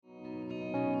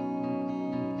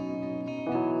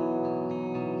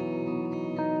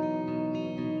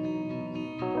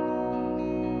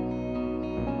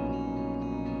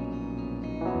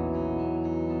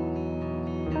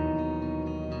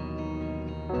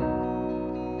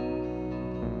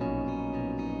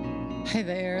Hi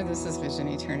there, this is Vision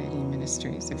Eternity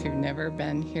Ministries. If you've never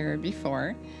been here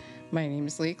before, my name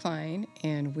is Lee Klein,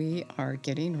 and we are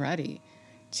getting ready.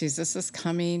 Jesus is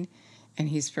coming, and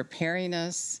He's preparing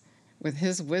us with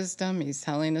His wisdom. He's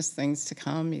telling us things to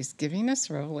come. He's giving us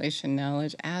revelation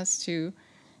knowledge as to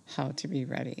how to be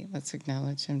ready. Let's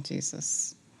acknowledge Him,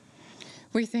 Jesus.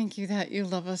 We thank You that You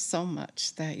love us so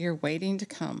much, that You're waiting to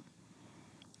come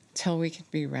till we can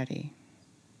be ready.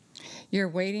 You're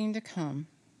waiting to come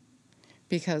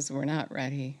because we're not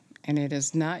ready, and it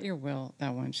is not Your will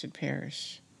that one should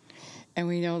perish. And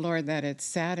we know, Lord, that it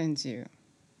saddens You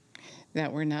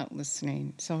that we're not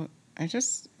listening. So I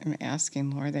just am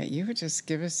asking, Lord, that You would just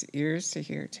give us ears to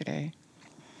hear today,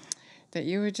 that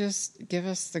You would just give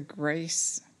us the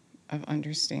grace of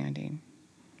understanding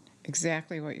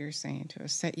exactly what You're saying to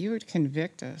us, that You would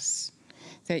convict us,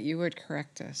 that You would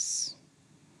correct us,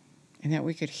 and that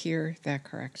we could hear that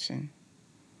correction.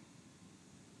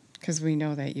 Because we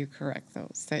know that You correct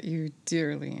those that You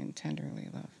dearly and tenderly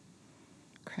love.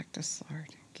 Correct us, Lord.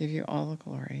 Give You all the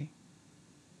glory.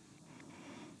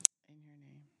 In Your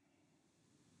name.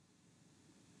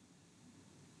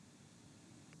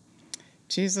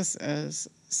 Jesus is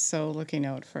so looking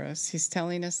out for us. He's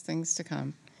telling us things to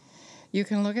come. You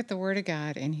can look at the Word of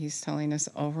God, and He's telling us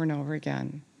over and over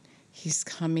again, He's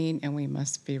coming and we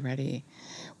must be ready.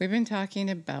 We've been talking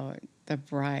about the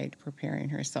bride preparing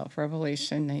herself.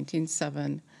 Revelation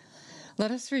 19:7.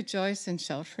 Let us rejoice and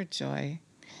shout for joy,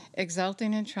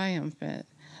 exulting and triumphant.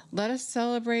 Let us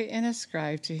celebrate and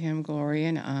ascribe to Him glory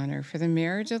and honor, for the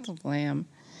marriage of the Lamb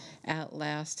at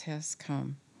last has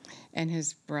come, and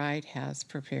His bride has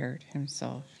prepared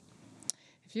Himself.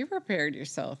 If you prepared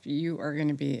yourself, you are going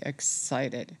to be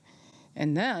excited.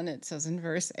 And then it says in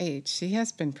verse 8, she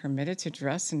has been permitted to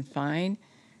dress in fine,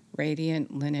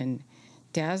 radiant linen,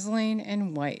 dazzling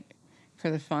and white, for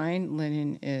the fine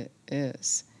linen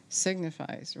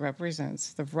signifies,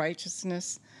 represents the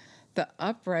righteousness, the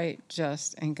upright,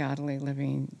 just, and godly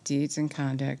living, deeds and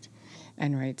conduct,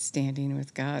 and right standing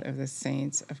with God of the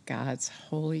saints of God's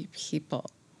holy people.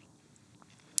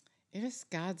 It is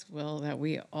God's will that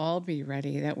we all be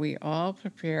ready, that we all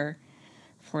prepare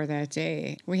for that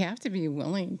day. We have to be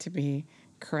willing to be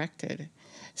corrected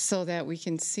so that we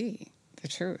can see the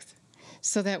truth,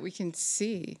 so that we can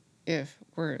see if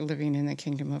we're living in the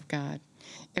kingdom of God,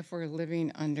 if we're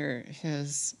living under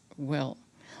His will,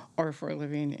 or if we're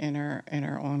living in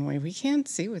our own way. We can't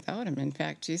see without Him. In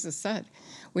fact, Jesus said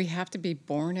we have to be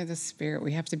born of the Spirit.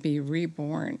 We have to be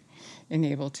reborn and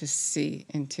able to see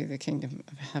into the kingdom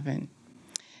of heaven.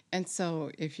 And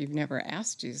so if you've never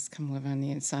asked Jesus to come live on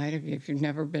the inside of you, if you've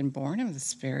never been born of the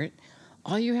Spirit,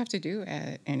 all you have to do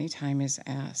at any time is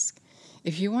ask.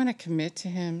 If you want to commit to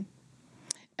Him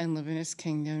and live in His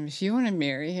kingdom, if you want to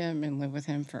marry Him and live with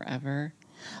Him forever,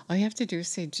 all you have to do is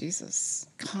say, Jesus,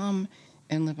 come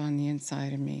and live on the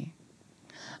inside of me.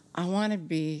 I want to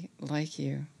be like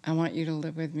You. I want You to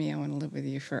live with me. I want to live with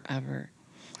You forever.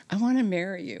 I want to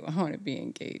marry You. I want to be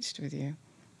engaged with You.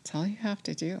 That's all you have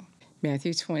to do.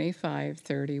 Matthew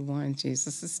 25:31,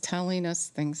 Jesus is telling us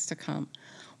things to come,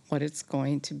 what it's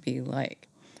going to be like.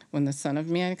 When the Son of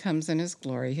Man comes in His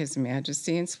glory, His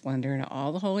majesty and splendor, and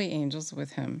all the holy angels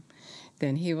with Him,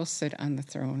 then He will sit on the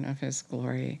throne of His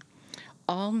glory.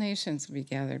 All nations will be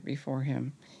gathered before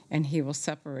Him, and He will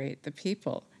separate the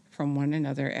people from one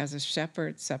another as a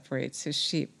shepherd separates his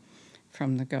sheep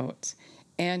from the goats.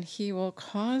 And He will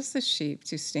cause the sheep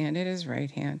to stand at His right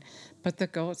hand, but the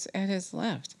goats at His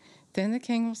left. Then the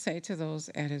King will say to those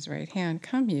at His right hand,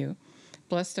 Come you,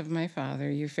 blessed of my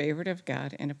Father, you favored of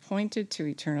God, and appointed to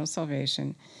eternal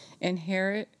salvation,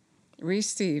 inherit,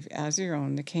 receive as your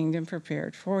own the kingdom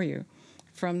prepared for you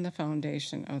from the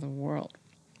foundation of the world.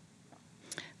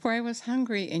 For I was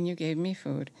hungry, and you gave me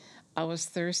food. I was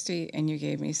thirsty, and you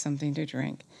gave me something to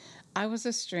drink. I was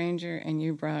a stranger, and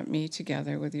you brought me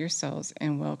together with yourselves,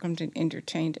 and welcomed and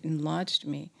entertained and lodged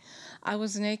me. I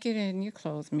was naked, and you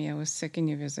clothed me. I was sick, and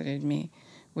you visited me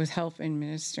with help and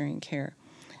ministering care.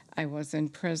 I was in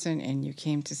prison, and you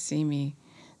came to see me.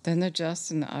 Then the just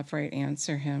and the upright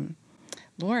answer Him,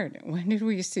 Lord, when did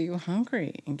we see you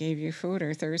hungry and gave you food,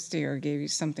 or thirsty, or gave you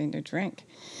something to drink?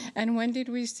 And when did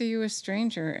we see you a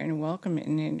stranger and welcomed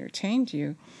and entertained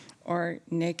you, or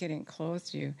naked and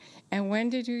clothed you? And when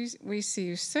did we see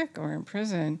you sick or in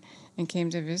prison and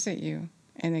came to visit you?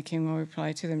 And the King will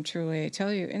reply to them, Truly I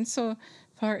tell you, in so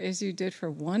far as you did for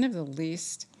one of the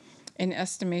least in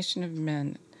estimation of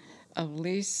men, of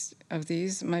least of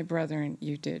these my brethren,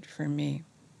 you did for me.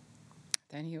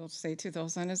 Then he will say to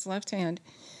those on his left hand,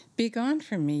 "Be gone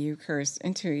from me, you cursed,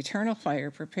 into eternal fire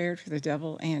prepared for the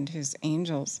devil and his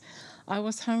angels. I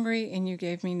was hungry, and you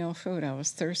gave me no food. I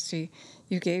was thirsty.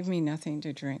 You gave me nothing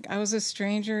to drink. I was a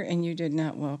stranger, and you did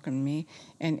not welcome me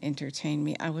and entertain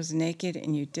me. I was naked,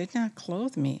 and you did not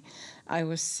clothe me. I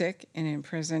was sick and in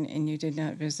prison, and you did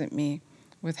not visit me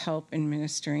with help and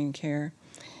ministering care."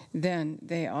 Then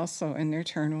they also in their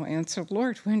turn will answer,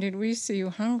 "Lord, when did we see you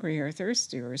hungry or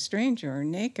thirsty or a stranger or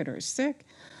naked or sick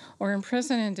or in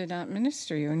prison and did not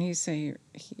minister you?" And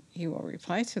he will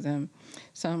reply to them,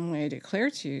 "Solemnly I declare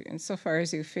to you, insofar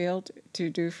as you failed to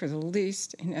do for the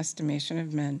least in estimation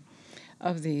of men,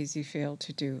 of these you failed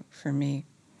to do for me."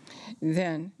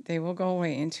 Then they will go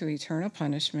away into eternal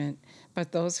punishment,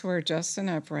 but those who are just and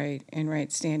upright and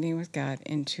right standing with God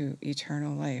into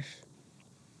eternal life.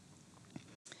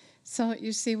 So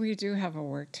you see, we do have a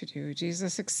work to do.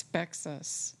 Jesus expects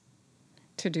us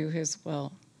to do his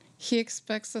will. He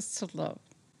expects us to love.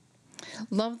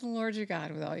 Love the Lord your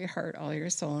God with all your heart, all your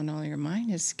soul, and all your mind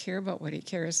is to care about what he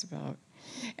cares about.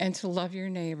 And to love your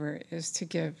neighbor is to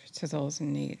give to those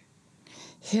in need.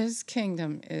 His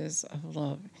kingdom is of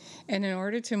love. And in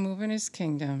order to move in his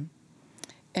kingdom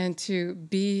and to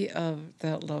be of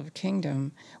that love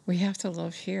kingdom, we have to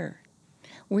love here.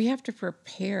 We have to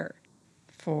prepare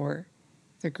for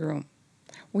the groom.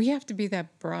 We have to be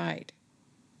that bride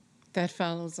that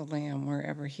follows the Lamb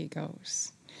wherever he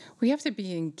goes. We have to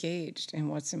be engaged in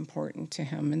what's important to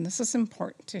him, and this is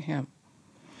important to him.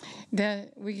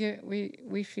 That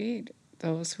we feed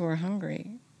those who are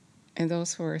hungry and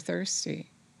those who are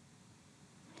thirsty.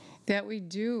 That we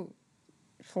do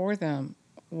for them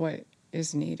what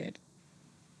is needed.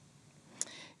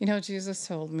 You know, Jesus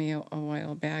told me a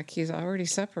while back, he's already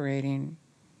separating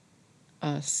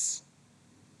us.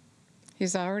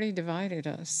 He's already divided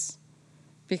us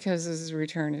because his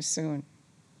return is soon.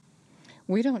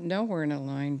 We don't know we're in a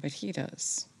line, but he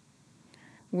does.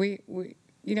 We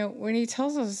you know, when he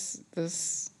tells us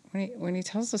this, when he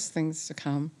tells us things to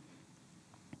come,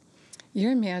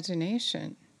 your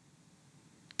imagination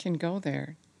can go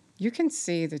there. You can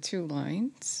see the two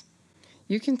lines.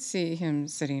 You can see him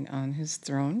sitting on his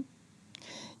throne.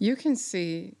 You can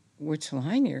see which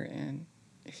line you're in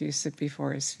if you sit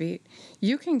before his feet.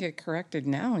 You can get corrected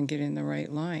now and get in the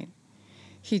right line.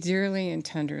 He dearly and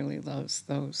tenderly loves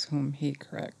those whom he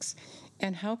corrects.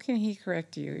 And how can he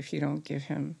correct you if you don't give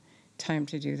him time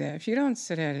to do that? If you don't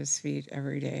sit at his feet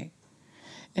every day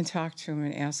and talk to him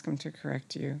and ask him to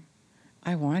correct you?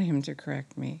 I want him to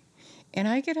correct me. And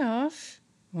I get off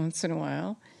once in a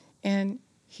while, and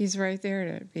he's right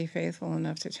there to be faithful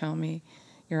enough to tell me,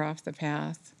 "You're off the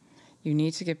path. You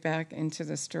need to get back into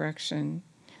this direction."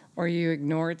 Or you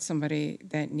ignored somebody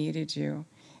that needed you,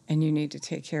 and you need to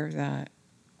take care of that.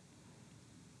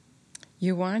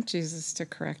 You want Jesus to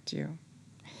correct you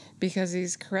because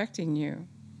he's correcting you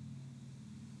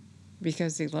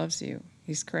because he loves you.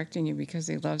 He's correcting you because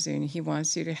he loves you, and he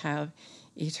wants you to have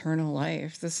eternal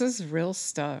life. This is real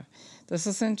stuff. This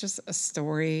isn't just a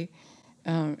story.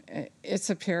 It's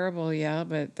a parable, yeah,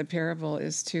 but the parable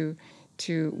is to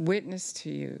witness to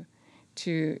you,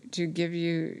 to give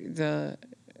you the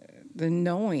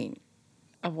knowing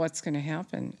of what's going to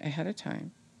happen ahead of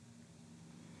time.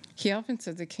 He often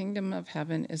said the kingdom of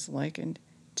heaven is likened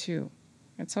to.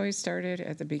 That's how he started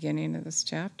at the beginning of this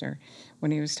chapter when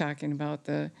he was talking about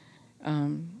the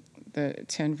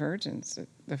 10 virgins,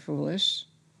 the foolish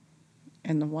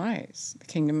and the wise. The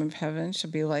kingdom of heaven shall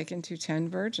be likened to 10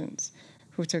 virgins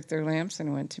who took their lamps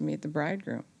and went to meet the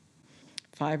bridegroom.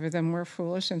 5 of them were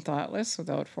foolish and thoughtless,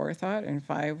 without forethought, and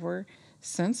 5 were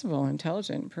sensible,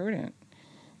 intelligent, and prudent.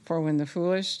 For when the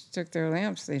foolish took their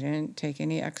lamps, they didn't take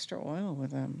any extra oil with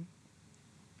them.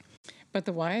 But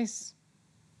the wise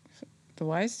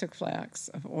took flax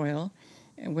of oil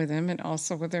with them, and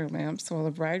also with their lamps. While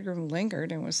the bridegroom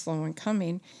lingered and was slow in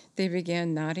coming, they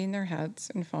began nodding their heads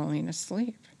and falling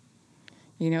asleep.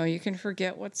 You know, you can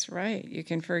forget what's right. You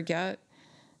can forget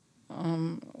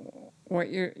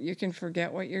you can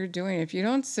forget what you're doing. If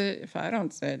I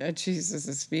don't sit at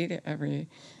Jesus' feet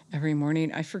every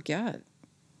morning, I forget.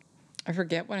 I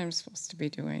forget what I'm supposed to be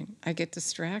doing. I get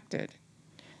distracted.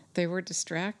 They were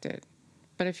distracted.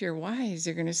 But if you're wise,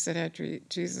 you're going to sit at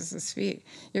Jesus' feet.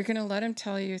 You're going to let him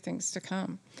tell you things to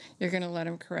come. You're going to let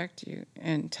him correct you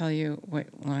and tell you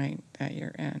what line that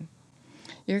you're in.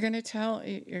 You're going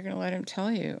to let him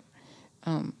tell you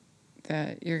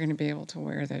that you're going to be able to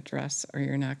wear that dress or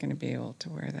you're not going to be able to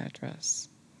wear that dress.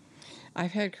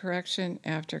 I've had correction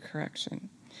after correction,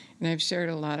 and I've shared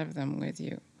a lot of them with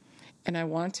you. And I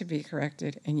want to be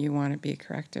corrected, and you want to be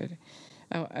corrected.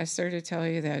 I started to tell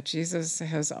you that Jesus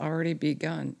has already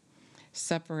begun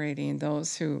separating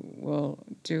those who will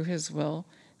do his will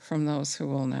from those who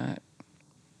will not.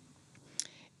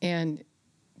 And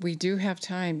we do have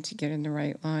time to get in the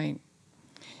right line.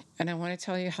 And I want to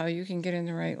tell you how you can get in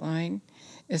the right line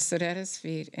is sit at his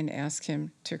feet and ask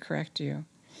him to correct you.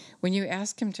 When you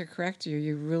ask him to correct you,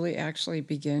 you really actually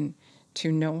begin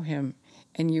to know him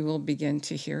and you will begin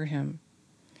to hear him.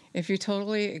 If you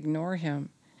totally ignore him,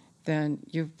 then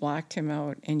you've blocked him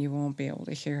out and you won't be able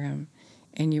to hear him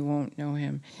and you won't know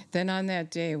him. Then on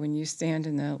that day when you stand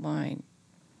in that line,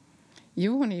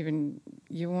 you won't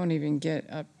even get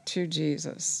up to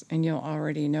Jesus, and you'll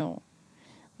already know.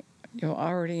 You'll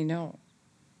already know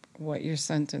what your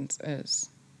sentence is.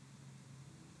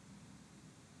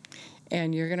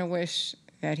 And you're going to wish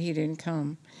that he didn't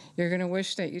come. You're going to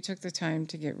wish that you took the time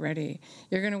to get ready.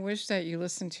 You're going to wish that you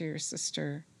listened to your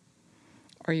sister,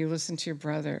 or you listened to your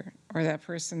brother, or that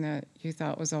person that you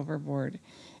thought was overboard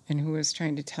and who was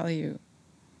trying to tell you,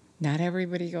 not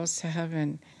everybody goes to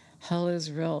heaven. Hell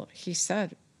is real. He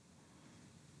said,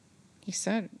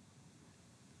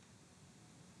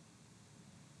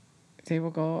 they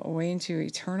will go away into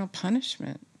eternal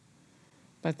punishment.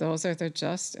 But those are the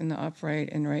just and the upright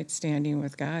and right standing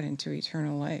with God into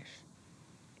eternal life.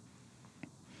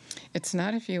 It's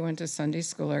not if you went to Sunday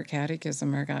school or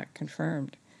catechism or got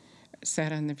confirmed,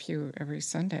 sat on the pew every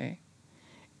Sunday.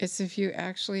 It's if you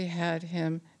actually had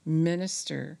him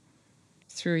minister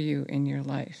through you in your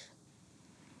life.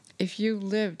 If you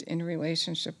lived in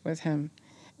relationship with him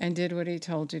and did what he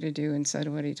told you to do and said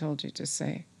what he told you to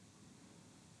say.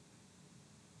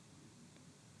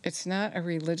 It's not a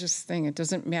religious thing. It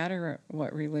doesn't matter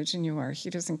what religion you are. He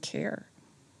doesn't care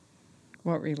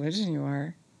what religion you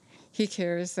are. He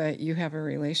cares that you have a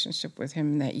relationship with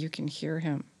him and that you can hear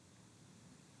him.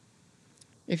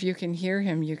 If you can hear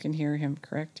him, you can hear him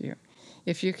correct you.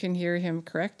 If you can hear him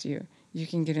correct you, you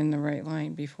can get in the right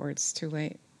line before it's too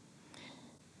late.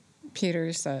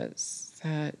 Peter says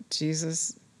that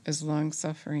Jesus is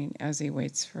long-suffering as he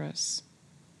waits for us.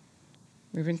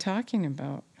 We've been talking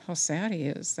about how sad he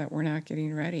is that we're not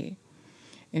getting ready.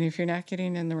 And if you're not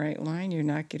getting in the right line, you're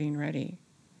not getting ready.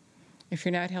 If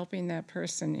you're not helping that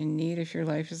person in need, if your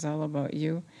life is all about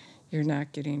you, you're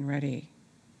not getting ready.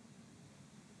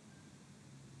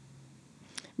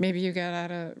 Maybe you got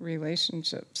out of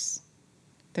relationships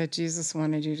that Jesus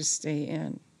wanted you to stay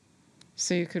in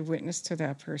so you could witness to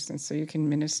that person, so you can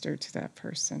minister to that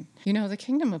person. You know, the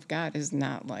kingdom of God is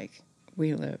not like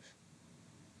we live.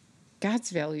 God's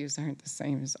values aren't the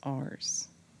same as ours.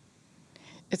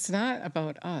 It's not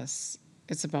about us.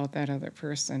 It's about that other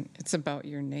person. It's about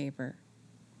your neighbor.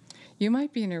 You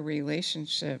might be in a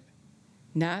relationship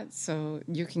not so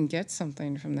you can get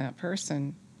something from that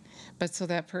person, but so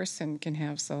that person can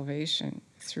have salvation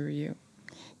through you.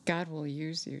 God will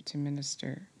use you to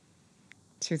minister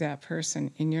to that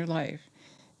person in your life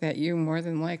that you more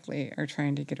than likely are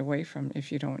trying to get away from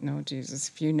if you don't know Jesus.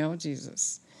 If you know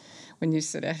Jesus, when you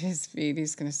sit at his feet,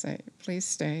 he's going to say, please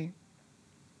stay.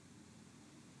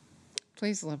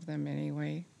 Please love them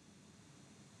anyway.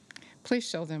 Please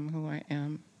show them who I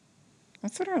am.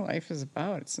 That's what our life is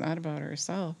about. It's not about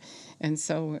ourselves. And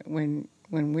so when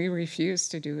we refuse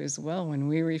to do his will, when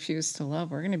we refuse to love,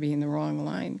 we're going to be in the wrong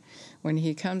line. When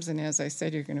he comes, and as I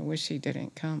said, you're going to wish he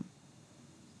didn't come.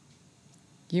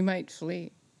 You might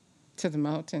flee to the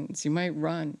mountains. You might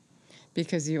run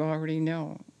because you already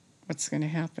know what's going to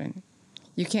happen.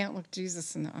 You can't look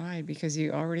Jesus in the eye because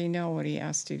you already know what he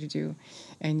asked you to do.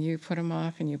 And you put him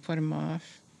off and you put him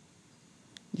off.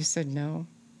 You said no.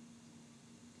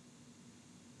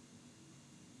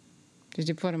 Did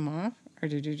you put him off? Or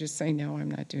did you just say, no,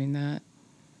 I'm not doing that?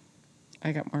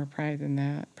 I got more pride than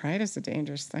that. Pride is a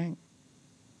dangerous thing.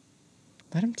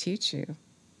 Let him teach you.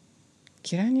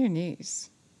 Get on your knees.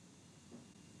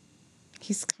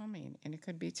 He's coming, and it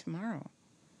could be tomorrow.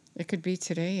 It could be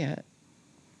today yet.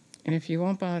 And if you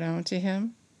won't bow down to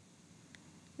him,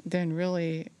 then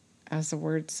really, as the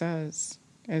word says,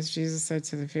 as Jesus said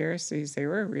to the Pharisees, they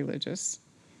were religious,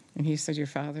 and he said, your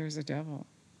father is a devil.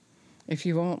 If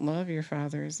you won't love, your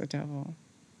father is a devil.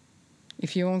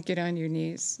 If you won't get on your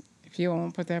knees, if you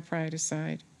won't put that pride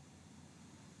aside,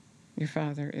 your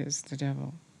father is the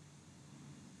devil.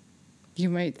 You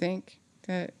might think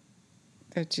that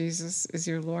Jesus is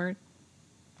your Lord,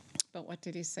 but what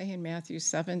did he say in Matthew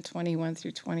 7:21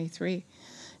 through 23?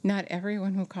 Not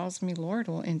everyone who calls me Lord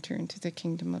will enter into the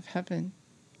kingdom of heaven.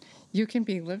 You can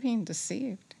be living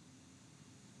deceived.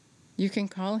 You can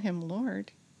call him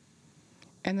Lord.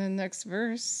 And the next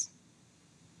verse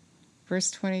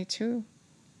 22,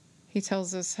 he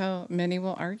tells us how many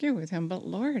will argue with him, but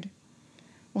Lord,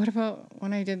 What about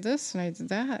when I did this and I did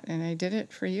that and I did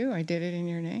it for you? I did it in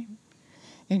your name.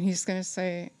 And he's going to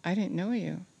say, I didn't know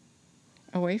you.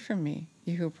 Away from me,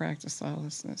 you who practice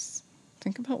lawlessness.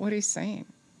 Think about what he's saying.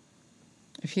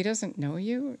 If he doesn't know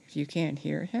you, if you can't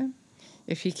hear him,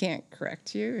 if he can't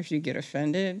correct you, if you get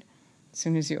offended as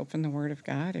soon as you open the Word of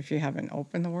God, if you haven't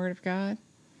opened the Word of God,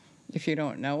 if you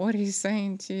don't know what he's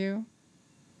saying to you,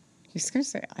 he's going to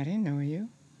say, I didn't know you.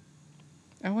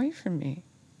 Away from me.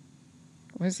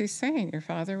 What is he saying? Your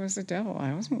father was the devil.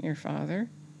 I wasn't your father.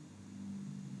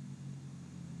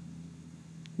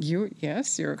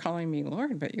 Yes, you were calling me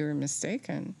Lord, but you were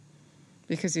mistaken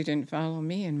because you didn't follow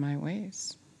me in my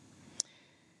ways.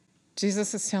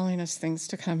 Jesus is telling us things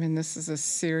to come, and this is a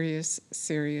serious,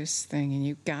 serious thing. And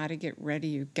you got to get ready.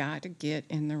 You got to get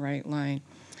in the right line.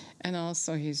 And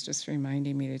also, he's just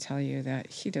reminding me to tell you that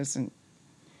he doesn't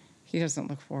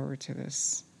look forward to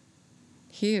this.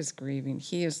 He is grieving.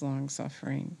 He is long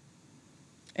suffering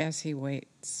as he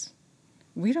waits.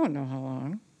 We don't know how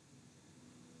long.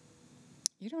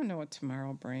 You don't know what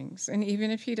tomorrow brings. And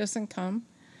even if he doesn't come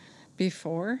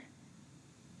before,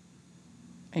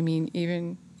 I mean,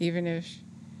 even if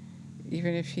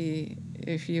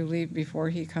you leave before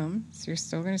he comes, you're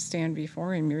still going to stand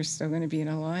before him. You're still going to be in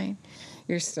a line.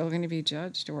 You're still going to be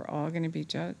judged. We're all going to be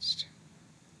judged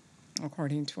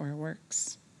according to our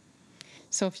works.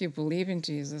 So if you believe in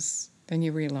Jesus, then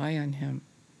you rely on him.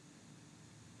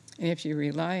 And if you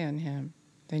rely on him,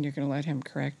 then you're going to let him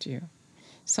correct you.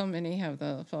 So many have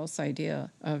the false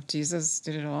idea of Jesus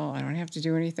did it all. I don't have to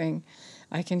do anything.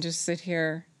 I can just sit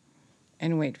here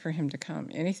and wait for him to come.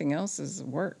 Anything else is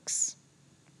works.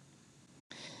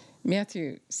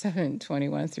 Matthew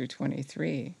 7:21 through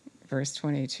 23, verse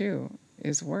 22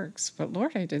 is works. But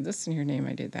Lord, I did this in your name.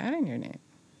 I did that in your name.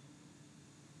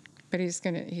 But he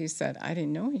said, I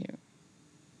didn't know you.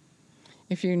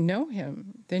 If you know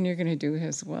him, then you're going to do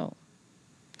his will.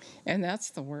 And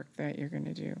that's the work that you're going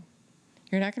to do.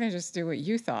 You're not going to just do what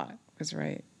you thought was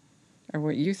right or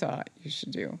what you thought you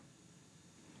should do.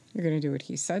 You're going to do what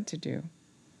he said to do.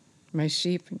 My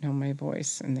sheep know my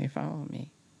voice and they follow me.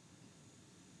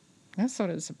 That's what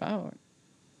it's about.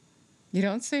 You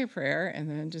don't say a prayer and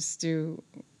then just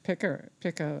pick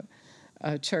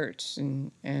a church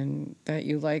and that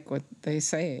you like what they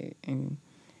say and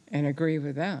agree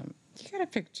with them. You got to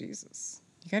pick Jesus.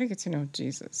 You got to get to know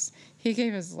Jesus. He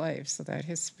gave his life so that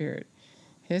his spirit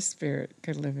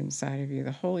could live inside of you.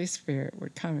 The Holy Spirit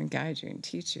would come and guide you and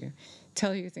teach you,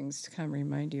 tell you things to come,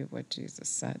 remind you of what Jesus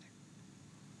said.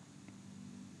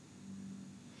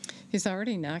 He's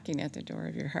already knocking at the door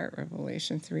of your heart,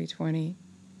 Revelation 3:20.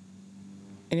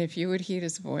 And if you would heed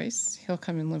his voice, he'll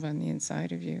come and live on the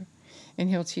inside of you. And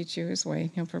he'll teach you his way,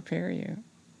 and he'll prepare you.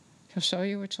 He'll show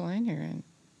you which line you're in.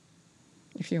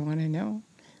 If you want to know,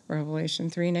 Revelation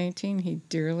 3:19, he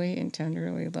dearly and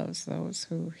tenderly loves those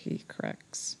who he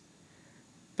corrects.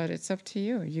 But it's up to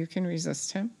you. You can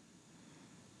resist him,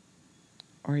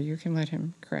 or you can let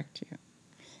him correct you.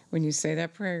 When you say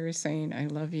that prayer, you're saying, I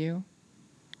love you.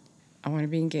 I want to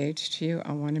be engaged to you.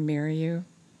 I want to marry you.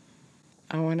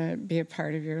 I want to be a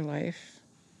part of your life.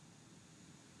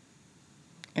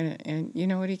 And you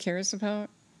know what he cares about?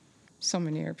 So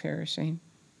many are perishing.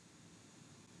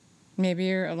 Maybe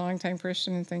you're a longtime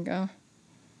Christian and think, oh,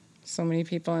 so many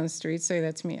people on the street say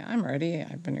that to me. I'm ready.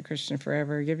 I've been a Christian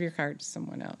forever. Give your card to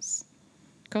someone else.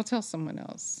 Go tell someone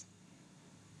else.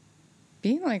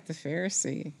 Being like the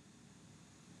Pharisee.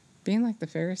 Being like the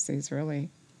Pharisees, really.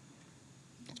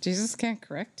 If Jesus can't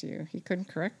correct you, he couldn't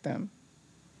correct them,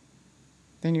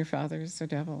 then your father is the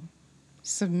devil.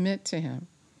 Submit to him.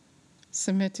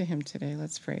 Submit to him today.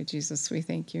 Let's pray. Jesus, we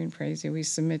thank you and praise you. We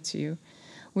submit to you.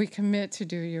 We commit to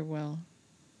do your will.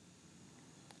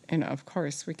 And of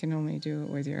course, we can only do it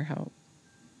with your help.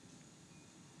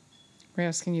 We're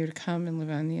asking you to come and live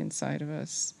on the inside of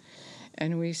us.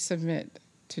 And we submit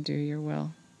to do your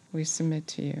will. We submit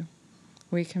to you.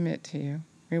 We commit to you.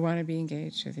 We want to be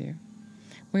engaged with you.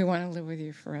 We want to live with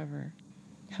you forever.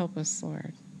 Help us,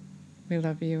 Lord. We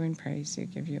love you and praise you.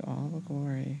 Give you all the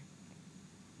glory.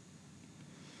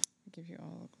 We give you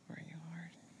all the glory,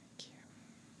 Lord. Thank you.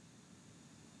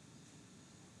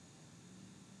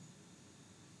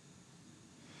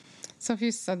 So if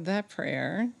you said that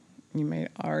prayer, you might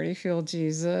already feel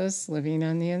Jesus living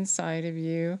on the inside of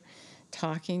you,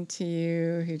 talking to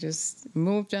you. He just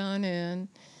moved on in.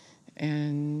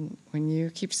 And when you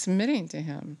keep submitting to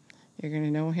him, you're going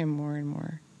to know him more and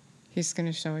more. He's going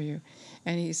to show you.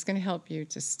 And he's going to help you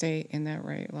to stay in that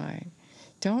right line.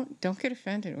 Don't get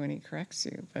offended when he corrects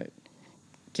you, but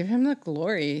give him the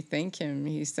glory. Thank him.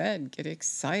 He said, get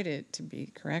excited to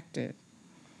be corrected.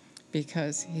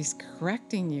 because he's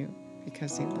correcting you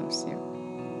because he loves you.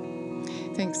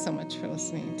 Thanks so much for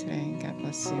listening today, and God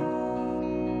bless you.